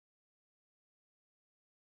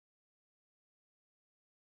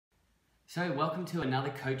So welcome to another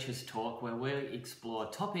Coach's Talk where we explore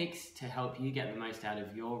topics to help you get the most out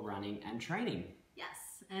of your running and training.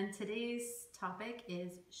 Yes, and today's topic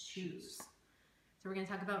is shoes. So we're going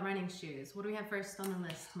to talk about running shoes. What do we have first on the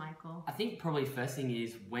list, Michael? I think probably first thing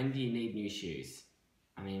is, when do you need new shoes?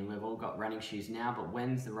 I mean, we've all got running shoes now, but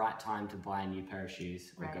when's the right time to buy a new pair of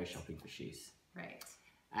shoes or go shopping for shoes? Right.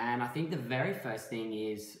 And I think the very first thing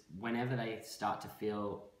is whenever they start to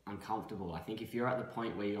feel uncomfortable. I think if you're at the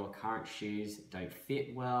point where your current shoes don't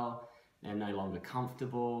fit well, they're no longer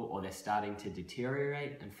comfortable, or they're starting to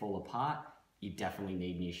deteriorate and fall apart, you definitely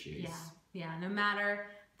need new shoes. Yeah, no matter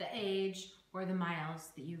the age or the miles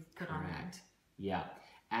that you've put on them. Correct. Yeah.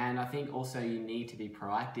 And I think also you need to be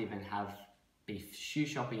proactive and be shoe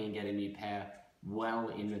shopping and get a new pair well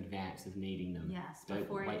in advance of needing them. Yes.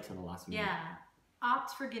 Don't wait till the last minute. Yeah.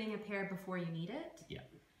 Opt for getting a pair before you need it. Yeah.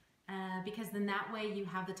 Because then that way you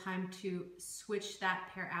have the time to switch that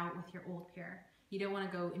pair out with your old pair. You don't want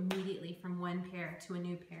to go immediately from one pair to a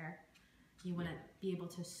new pair. You want to be able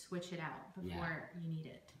to switch it out before you need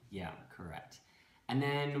it. Yeah, correct. And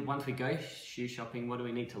then once we go shoe shopping, what do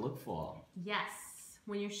we need to look for? Yes.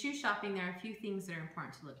 When you're shoe shopping, there are a few things that are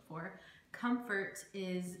important to look for. Comfort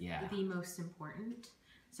is the most important.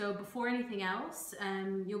 So before anything else,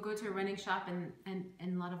 you'll go to a running shop and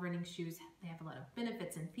a lot of running shoes, they have a lot of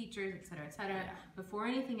benefits and features, etc., etc. Yeah. Before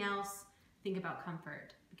anything else, think about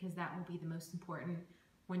comfort, because that will be the most important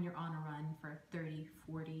when you're on a run for 30,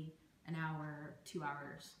 40, an hour, 2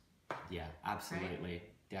 hours. Yeah, absolutely, right?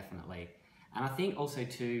 Definitely. And I think also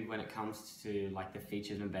too, when it comes to like the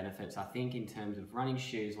features and benefits, I think in terms of running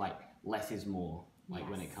shoes, like less is more. Like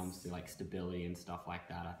when it comes to like stability and stuff like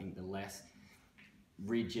that, I think the less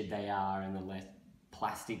rigid they are and the less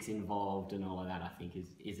plastics involved and all of that, I think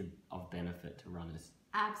is of benefit to runners.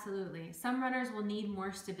 Absolutely. Some runners will need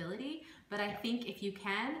more stability, but I think if you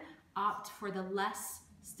can, opt for the less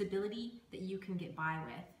stability that you can get by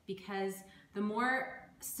with, because the more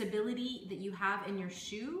stability that you have in your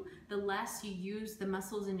shoe, the less you use the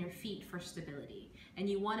muscles in your feet for stability. And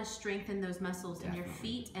you want to strengthen those muscles in your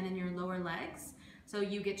feet and in your lower legs so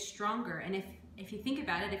you get stronger. And if you think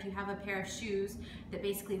about it, if you have a pair of shoes that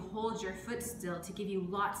basically hold your foot still to give you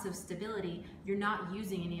lots of stability, you're not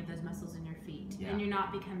using any of those muscles in your feet, and you're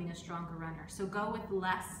not becoming a stronger runner. So go with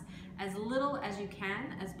less, as little as you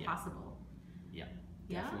can as possible. Yeah,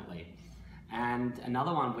 definitely. And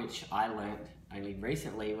another one which I learned only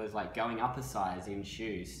recently was like going up a size in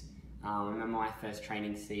shoes. I remember my first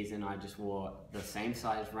training season, I just wore the same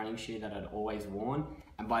size running shoe that I'd always worn,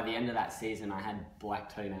 and by the end of that season I had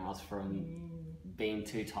black toenails from being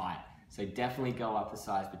too tight. So definitely go up a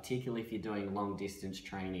size, particularly if you're doing long distance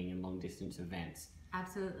training and long distance events.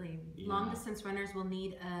 Absolutely. Long distance runners will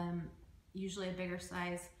need usually a bigger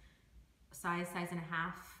size and a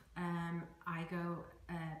half. I go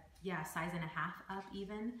size and a half up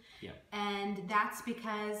even. And that's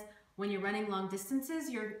because when you're running long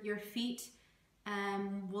distances, your feet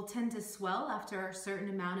will tend to swell after a certain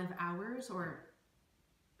amount of hours, or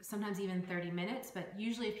sometimes even 30 minutes, but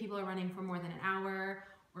usually if people are running for more than an hour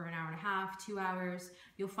or an hour and a half, 2 hours,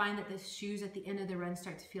 you'll find that the shoes at the end of the run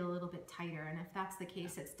start to feel a little bit tighter. And if that's the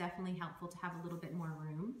case, it's definitely helpful to have a little bit more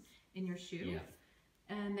room in your shoe.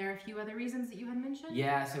 And there are a few other reasons that you had mentioned?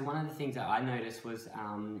 Yeah, so one of the things that I noticed was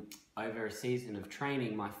over a season of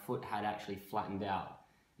training, my foot had actually flattened out.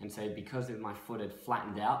 And so because of my foot had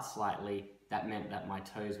flattened out slightly, that meant that my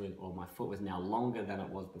toes or my foot was now longer than it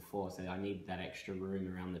was before. So I need that extra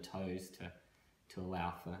room around the toes to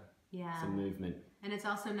allow for some movement. And it's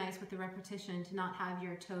also nice with the repetition to not have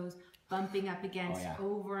your toes bumping up against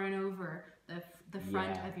over and over the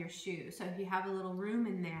front of your shoe. So if you have a little room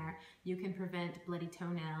in there, you can prevent bloody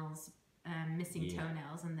toenails, missing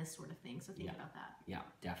toenails, and this sort of thing. So think about that. Yeah,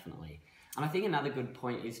 definitely. And I think another good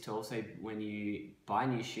point is to also, when you buy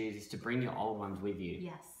new shoes, is to bring your old ones with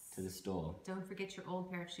you. To the store. Don't forget your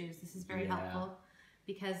old pair of shoes. This is very helpful,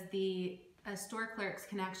 because the store clerks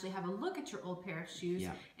can actually have a look at your old pair of shoes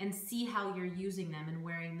and see how you're using them and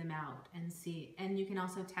wearing them out, and you can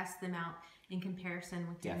also test them out in comparison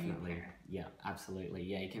with your new pair. Yeah, absolutely.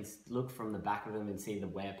 Yeah, you can look from the back of them and see the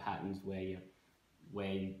wear patterns where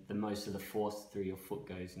the most of the force through your foot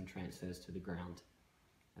goes and transfers to the ground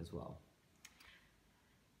as well.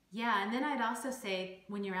 Yeah, and then I'd also say,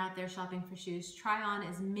 when you're out there shopping for shoes, try on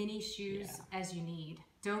as many shoes as you need.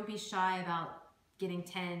 Don't be shy about getting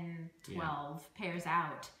 10, 12 pairs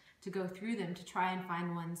out to go through them to try and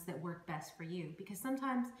find ones that work best for you. Because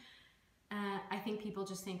sometimes I think people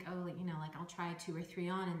just think, oh, like I'll try 2 or 3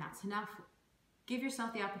 on and that's enough. Give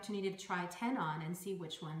yourself the opportunity to try 10 on and see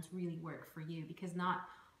which ones really work for you, because not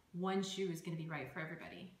one shoe is going to be right for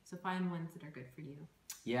everybody. So find ones that are good for you.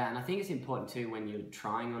 Yeah, and I think it's important too when you're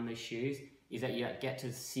trying on the shoes is that you get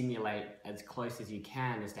to simulate as close as you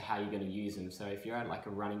can as to how you're going to use them. So if you're at like a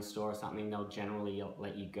running store or something, they'll generally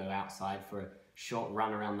let you go outside for a short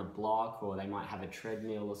run around the block, or they might have a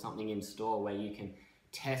treadmill or something in store where you can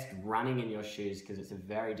test running in your shoes, because it's a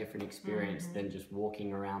very different experience than just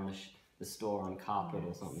walking around the store on carpet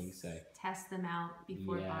or something. So test them out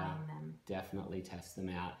before buying them. Definitely test them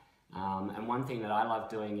out. And one thing that I love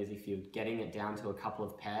doing is, if you're getting it down to a couple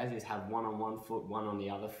of pairs, is have one on one foot, one on the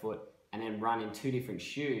other foot, and then run in 2 different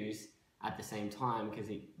shoes at the same time, because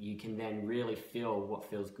you can then really feel what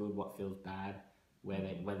feels good, what feels bad,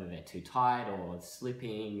 whether they're too tight or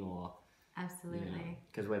slipping, or absolutely,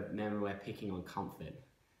 because remember we're picking on comfort,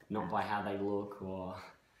 not by how they look, or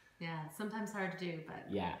sometimes hard to do,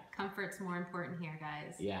 but comfort's more important here,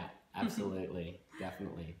 guys. Absolutely.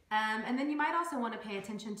 Definitely. And then you might also want to pay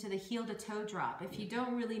attention to the heel to toe drop. If you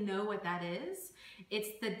don't really know what that is, it's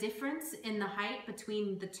the difference in the height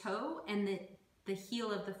between the toe and the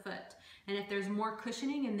heel of the foot. And if there's more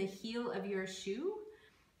cushioning in the heel of your shoe,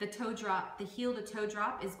 the heel to toe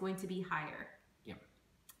drop is going to be higher. Yep.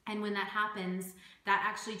 And when that happens, that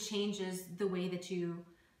actually changes the way that you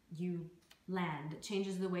land. It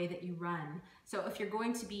changes the way that you run. So if you're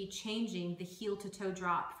going to be changing the heel to toe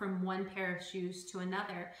drop from one pair of shoes to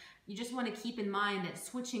another, you just want to keep in mind that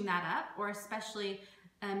switching that up, or especially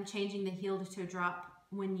changing the heel to toe drop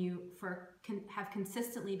when you have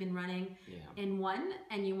consistently been running in one,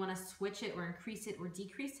 and you want to switch it or increase it or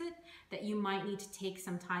decrease it, that you might need to take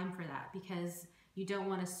some time for that, because you don't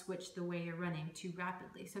want to switch the way you're running too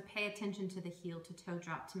rapidly. So pay attention to the heel to toe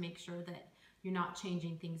drop to make sure that you're not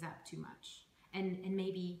changing things up too much. And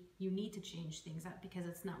maybe you need to change things up because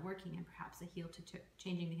it's not working, and perhaps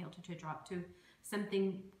changing the heel to toe drop to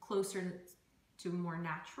something closer to a more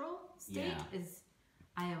natural state is,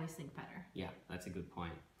 I always think, better. Yeah, that's a good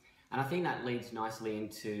point. And I think that leads nicely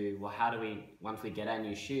into, well, how do we, once we get our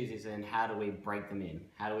new shoes, is then how do we break them in?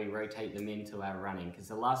 How do we rotate them into our running? Because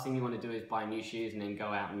the last thing you want to do is buy new shoes and then go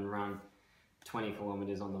out and run 20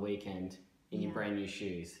 kilometers on the weekend in your brand new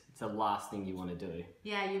shoes. It's the last thing you want to do.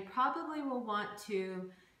 Yeah, you probably will want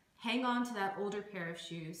to hang on to that older pair of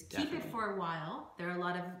shoes. Definitely. Keep it for a while. There are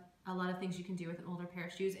a lot of things you can do with an older pair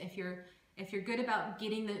of shoes. If you're good about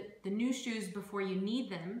getting the new shoes before you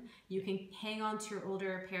need them, you can hang on to your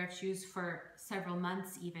older pair of shoes for several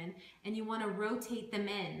months even, and you want to rotate them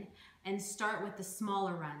in and start with the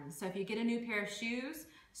smaller runs. So if you get a new pair of shoes,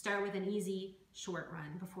 start with an easy short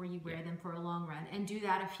run before you wear them for a long run, and do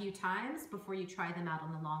that a few times before you try them out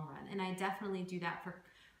on the long run. And I definitely do that for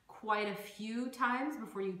quite a few times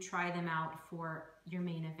before you try them out for your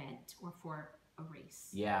main event or for a race.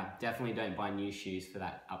 Yeah, definitely don't buy new shoes for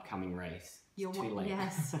that upcoming race. It's too late.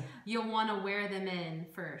 Yes, you'll want to wear them in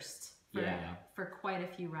first for quite a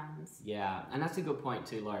few runs. Yeah, and that's a good point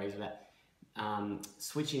too, Laurie, is that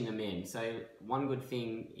switching them in. So one good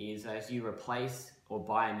thing is, as you replace or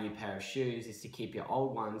buy a new pair of shoes, is to keep your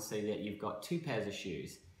old ones so that you've got 2 pairs of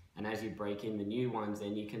shoes. And as you break in the new ones,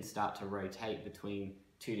 then you can start to rotate between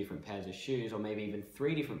 2 different pairs of shoes, or maybe even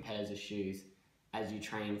 3 different pairs of shoes as you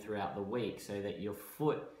train throughout the week, so that your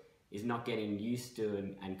foot is not getting used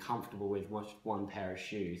to and comfortable with one pair of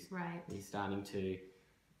shoes. Right. You're starting to,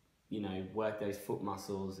 work those foot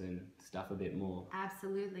muscles and stuff a bit more.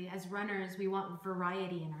 Absolutely. As runners, we want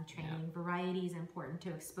variety in our training. Yeah. Variety is important to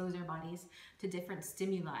expose our bodies to different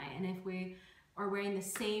stimuli. And if we are wearing the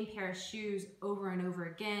same pair of shoes over and over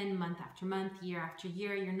again, month after month, year after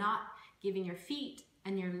year, you're not giving your feet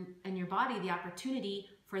and your body the opportunity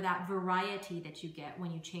for that variety that you get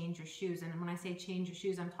when you change your shoes. And when I say change your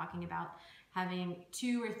shoes, I'm talking about having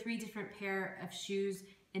 2 or 3 different pair of shoes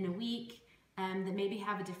in a week, that maybe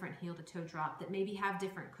have a different heel to toe drop, that maybe have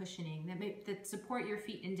different cushioning, that support your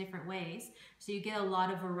feet in different ways. So you get a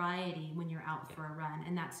lot of variety when you're out for a run,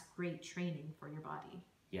 and that's great training for your body.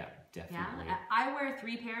 Yeah, definitely. Yeah, I wear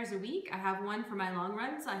 3 pairs a week. I have one for my long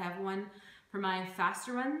runs, I have one for my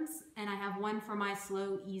faster runs, and I have one for my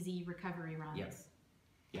slow, easy recovery runs.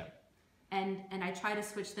 Yep. And I try to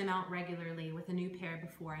switch them out regularly with a new pair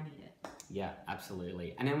before I need it. Yeah,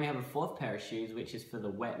 absolutely. And then we have a 4th pair of shoes, which is for the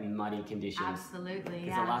wet and muddy conditions. Absolutely,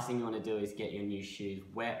 Because the last thing you want to do is get your new shoes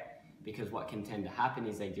wet, because what can tend to happen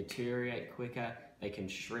is they deteriorate quicker, they can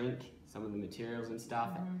shrink some of the materials and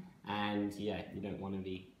stuff, and you don't want to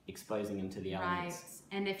be exposing them to the elements.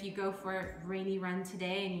 Right, and if you go for a rainy run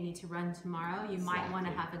today and you need to run tomorrow, you might want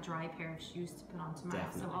to have a dry pair of shoes to put on tomorrow.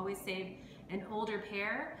 Definitely. So always save an older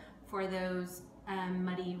pair for those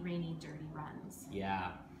muddy, rainy, dirty runs.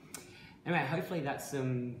 Yeah. Anyway, hopefully that's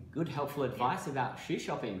some good, helpful advice about shoe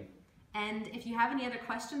shopping. And if you have any other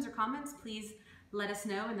questions or comments, please let us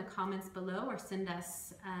know in the comments below, or send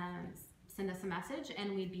us a message,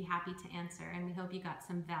 and we'd be happy to answer. And we hope you got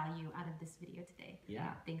some value out of this video today.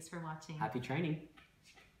 Yeah. Thanks for watching. Happy training.